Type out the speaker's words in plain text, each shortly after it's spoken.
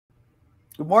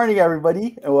Good morning,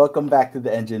 everybody, and welcome back to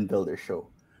the Engine Builder Show.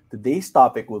 Today's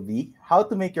topic will be how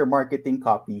to make your marketing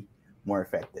copy more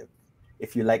effective.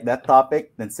 If you like that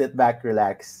topic, then sit back,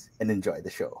 relax, and enjoy the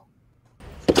show.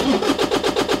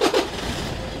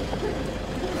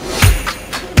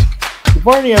 Good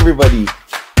morning, everybody.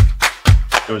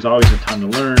 There was always a ton to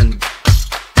learn.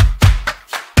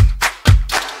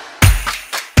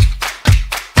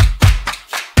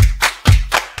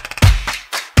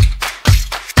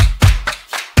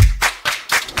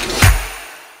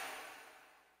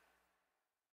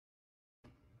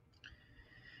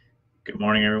 Good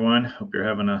morning, everyone. Hope you're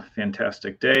having a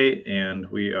fantastic day. And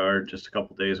we are just a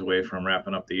couple days away from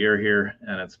wrapping up the year here,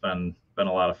 and it's been a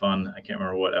lot of fun. I can't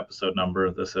remember what episode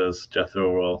number this is.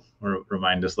 Jethro will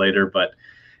remind us later, but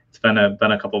it's been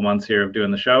a couple months here of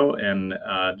doing the show, and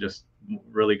just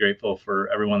really grateful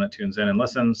for everyone that tunes in and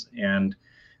listens, and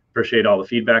appreciate all the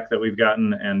feedback that we've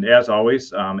gotten. And as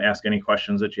always, ask any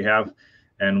questions that you have,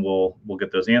 and we'll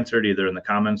get those answered either in the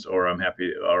comments, or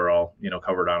I'll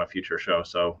cover it on a future show.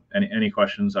 So any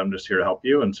questions, I'm just here to help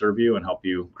you and serve you and help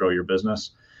you grow your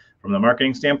business from the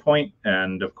marketing standpoint.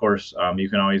 And of course, you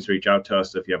can always reach out to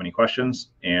us if you have any questions.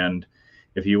 And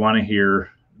if you want to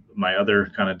hear my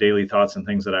other kind of daily thoughts and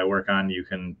things that I work on, you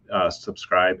can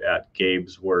subscribe at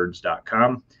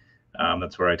gabeswords.com.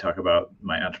 That's where I talk about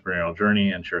my entrepreneurial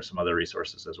journey and share some other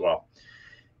resources as well.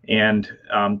 And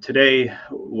today,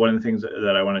 one of the things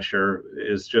that I want to share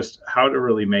is just how to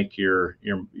really make your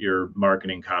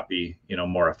marketing copy,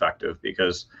 more effective,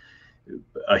 because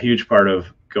a huge part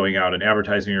of going out and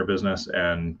advertising your business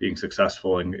and being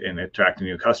successful in attracting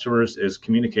new customers is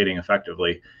communicating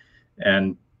effectively.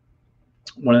 And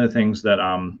one of the things that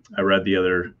I read the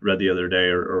other day,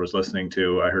 or was listening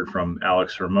to, I heard from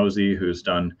Alex Hormozy, who's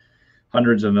done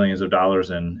hundreds of millions of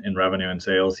dollars in revenue and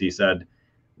sales. He said,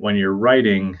 when you're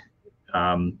writing,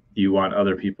 you want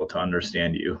other people to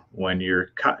understand you. When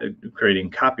you're creating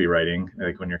copywriting,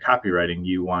 like when you're copywriting,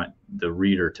 you want the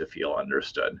reader to feel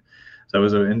understood. So that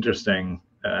was an interesting,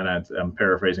 and I'm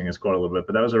paraphrasing his quote a little bit,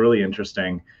 but that was a really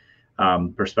interesting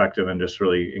perspective, and just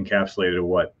really encapsulated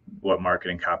what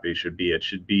marketing copy should be. It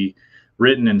should be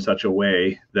written in such a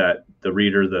way that the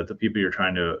reader, that the people you're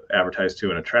trying to advertise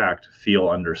to and attract, feel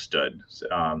understood.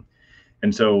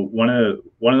 And so one of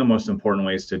the most important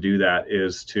ways to do that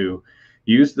is to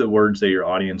use the words that your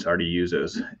audience already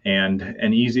uses. And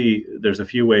there's a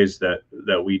few ways that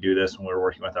we do this when we're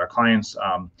working with our clients.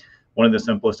 One of the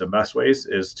simplest and best ways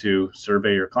is to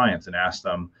survey your clients and ask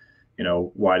them,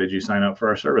 why did you sign up for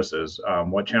our services?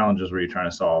 What challenges were you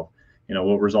trying to solve?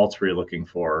 What results were you looking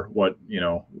for? What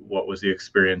was the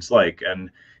experience like? And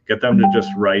get them to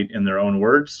just write in their own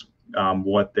words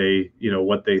what they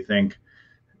think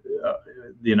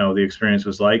the experience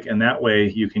was like. And that way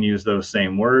you can use those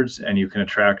same words and you can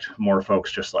attract more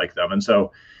folks just like them. And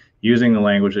so using the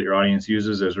language that your audience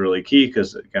uses is really key,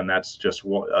 because again, that's just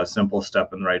a simple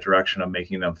step in the right direction of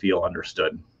making them feel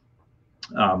understood.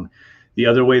 The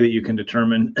other way that you can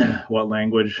determine what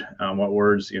language, what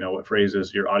words, what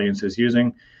phrases your audience is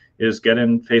using, is get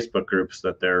in Facebook groups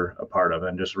that they're a part of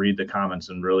and just read the comments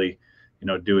and really,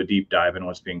 do a deep dive in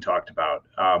what's being talked about.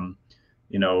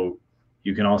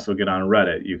 You can also get on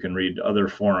Reddit. You can read other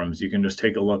forums. You can just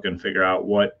take a look and figure out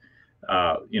what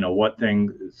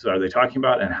things are they talking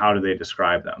about and how do they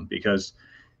describe them. Because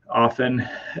often,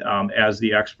 as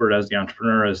the expert, as the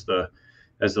entrepreneur, as the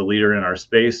leader in our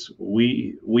space,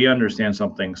 we understand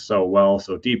something so well,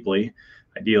 so deeply.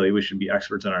 Ideally, we should be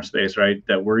experts in our space, right?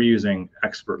 That we're using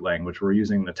expert language. We're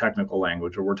using the technical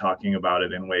language, or we're talking about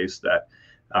it in ways that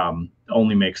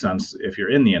only make sense if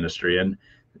you're in the industry. And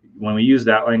when we use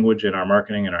that language in our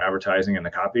marketing and our advertising and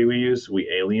the copy we use, we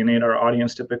alienate our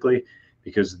audience typically,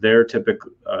 because they're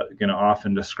typically going to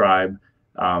often describe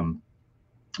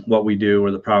what we do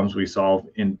or the problems we solve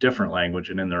in different language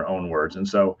and in their own words. And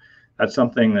so that's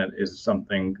something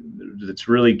that's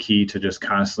really key to just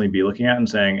constantly be looking at and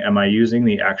saying, am I using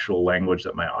the actual language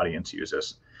that my audience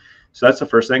uses? So that's the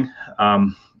first thing.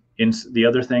 The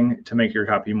other thing to make your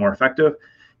copy more effective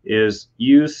is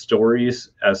use stories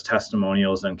as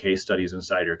testimonials and case studies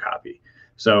inside your copy.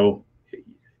 So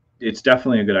it's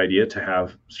definitely a good idea to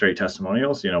have straight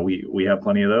testimonials. We have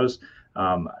plenty of those.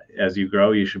 As you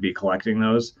grow, you should be collecting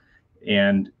those,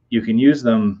 and you can use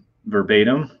them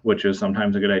verbatim, which is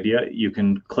sometimes a good idea. You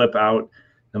can clip out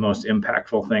the most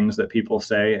impactful things that people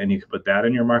say, and you can put that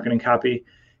in your marketing copy.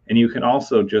 And you can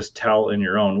also just tell in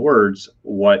your own words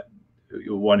what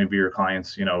one of your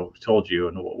clients, told you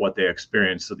and what they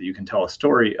experienced, so that you can tell a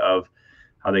story of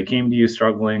how they came to you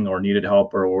struggling or needed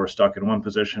help or were stuck in one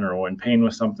position or were in pain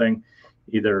with something,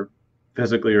 either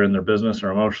physically or in their business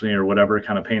or emotionally or whatever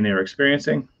kind of pain they were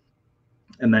experiencing.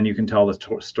 And then you can tell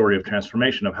the story of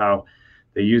transformation of how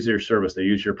they use your service, they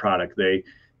use your product, they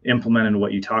implemented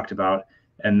what you talked about,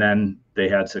 and then they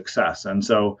had success. And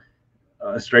so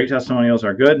straight testimonials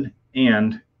are good,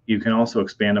 and you can also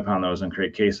expand upon those and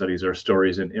create case studies or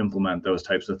stories and implement those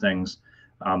types of things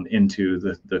into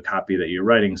the copy that you're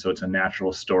writing. So it's a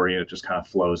natural story and it just kind of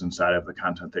flows inside of the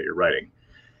content that you're writing.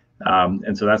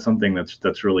 And so that's something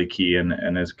that's really key and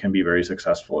can be very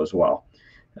successful as well.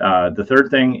 The third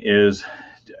thing is,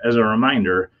 as a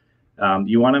reminder,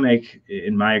 you want to make,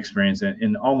 in my experience,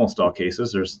 in almost all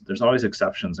cases, there's always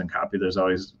exceptions in copy. There's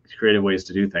always creative ways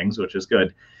to do things, which is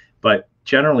good. But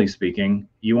generally speaking,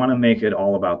 you want to make it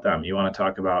all about them. You want to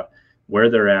talk about where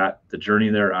they're at, the journey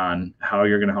they're on, how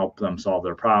you're going to help them solve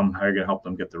their problem, how you're going to help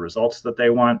them get the results that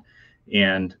they want,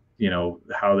 and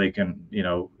how they can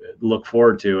look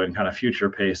forward to and kind of future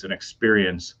pace and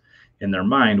experience in their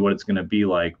mind what it's going to be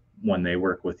like when they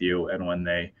work with you and when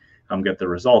they get the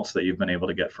results that you've been able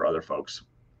to get for other folks.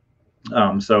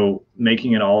 So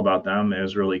making it all about them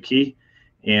is really key,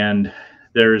 and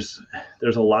there's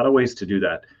a lot of ways to do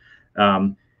that.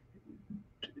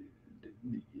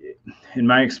 In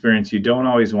my experience, you don't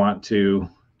always want to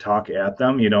talk at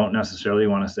them. You don't necessarily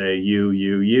want to say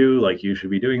you, like you should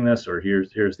be doing this, or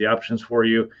here's the options for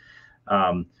you.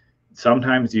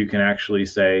 Sometimes you can actually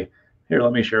say, here,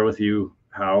 let me share with you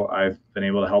how I've been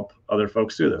able to help other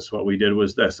folks do this. What we did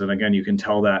was this. And again, you can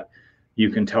tell that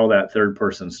third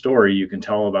person story. You can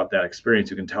tell about that experience.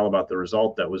 You can tell about the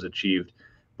result that was achieved.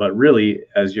 But really,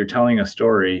 as you're telling a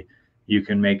story, you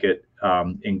can make it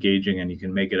engaging, and you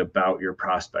can make it about your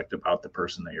prospect, about the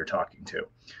person that you're talking to.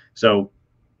 So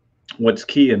what's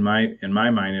key in my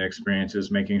mind and experience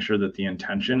is making sure that the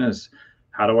intention is,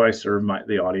 how do I serve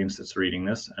the audience that's reading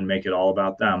this and make it all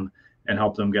about them and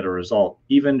help them get a result,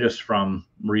 even just from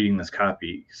reading this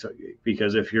copy. So,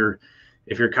 because if your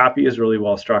copy is really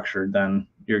well structured, then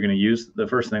you're going to use the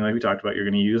first thing, like we talked about, you're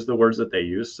going to use the words that they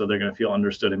use. So they're going to feel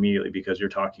understood immediately because you're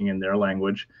talking in their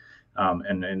language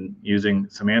and using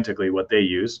semantically what they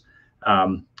use.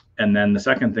 And then the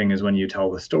second thing is when you tell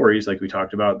the stories, like we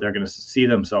talked about, they're going to see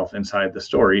themselves inside the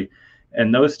story.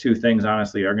 And those two things,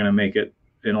 honestly, are going to make it,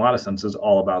 in a lot of senses,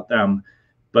 all about them.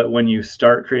 But when you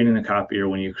start creating the copy, or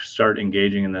when you start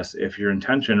engaging in this, if your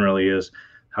intention really is,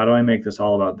 how do I make this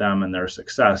all about them and their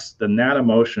success, then that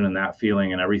emotion and that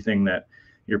feeling and everything that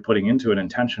you're putting into it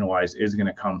intention-wise is going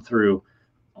to come through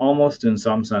almost in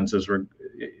some senses,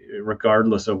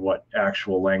 regardless of what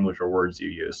actual language or words you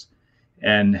use.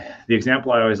 And the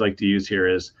example I always like to use here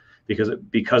is,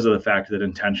 because of the fact that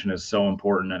intention is so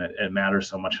important and it matters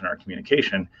so much in our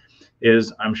communication,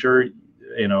 is I'm sure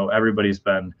everybody's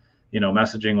been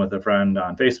messaging with a friend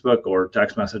on Facebook or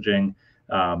text messaging,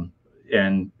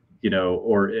 and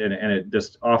it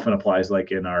just often applies,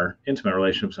 like in our intimate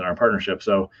relationships and our partnership.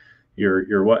 So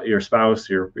your spouse,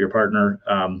 your partner,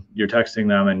 you're texting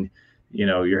them, and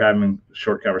you're having a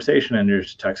short conversation and you're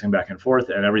just texting back and forth,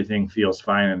 and everything feels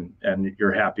fine, and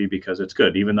you're happy because it's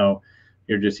good, even though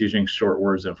you're just using short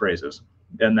words and phrases.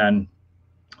 And then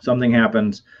something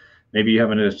happens. Maybe you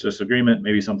have a disagreement.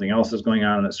 Maybe something else is going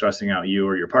on that's stressing out you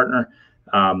or your partner.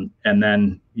 And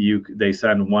then they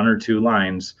send one or two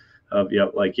lines of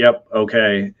yep,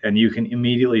 okay. And you can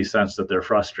immediately sense that they're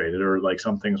frustrated, or like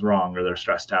something's wrong, or they're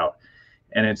stressed out.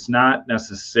 And it's not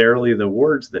necessarily the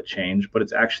words that change, but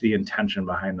it's actually the intention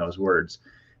behind those words.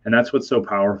 And that's what's so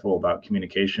powerful about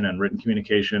communication and written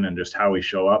communication and just how we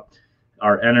show up.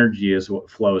 Our energy is what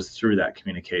flows through that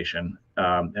communication.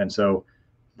 And so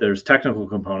there's technical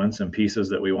components and pieces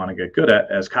that we want to get good at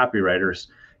as copywriters.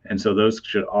 And so those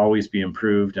should always be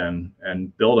improved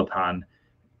and built upon.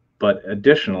 But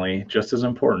additionally, just as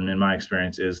important in my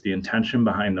experience, is the intention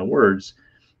behind the words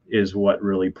is what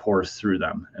really pours through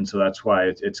them. And so that's why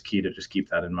it's key to just keep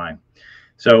that in mind.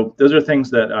 So those are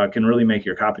things that can really make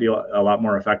your copy a lot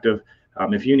more effective.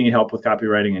 If you need help with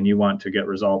copywriting and you want to get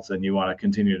results and you want to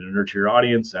continue to nurture your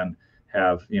audience and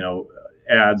have,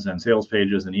 ads and sales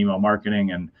pages and email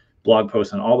marketing and blog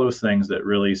posts and all those things that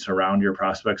really surround your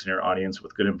prospects and your audience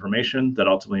with good information that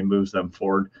ultimately moves them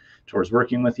forward towards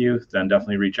working with you, then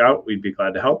definitely reach out. We'd be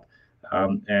glad to help.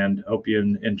 And hope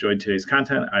you enjoyed today's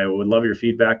content. I would love your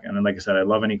feedback. And then, like I said, I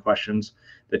love any questions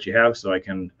that you have, so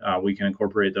we can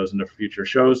incorporate those into future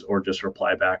shows or just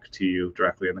reply back to you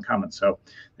directly in the comments. So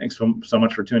thanks so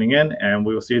much for tuning in, and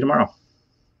we will see you tomorrow.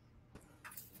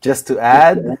 Just to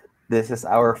add, this is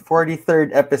our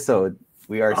 43rd episode.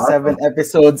 We are awesome. 7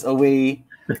 episodes away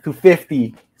to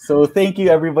 50. So thank you,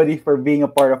 everybody, for being a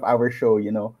part of our show.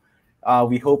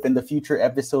 We hope in the future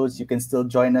episodes you can still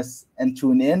join us and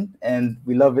tune in. And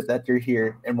we love it that you're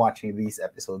here and watching these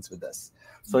episodes with us.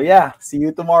 So, yeah, see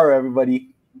you tomorrow,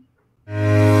 everybody.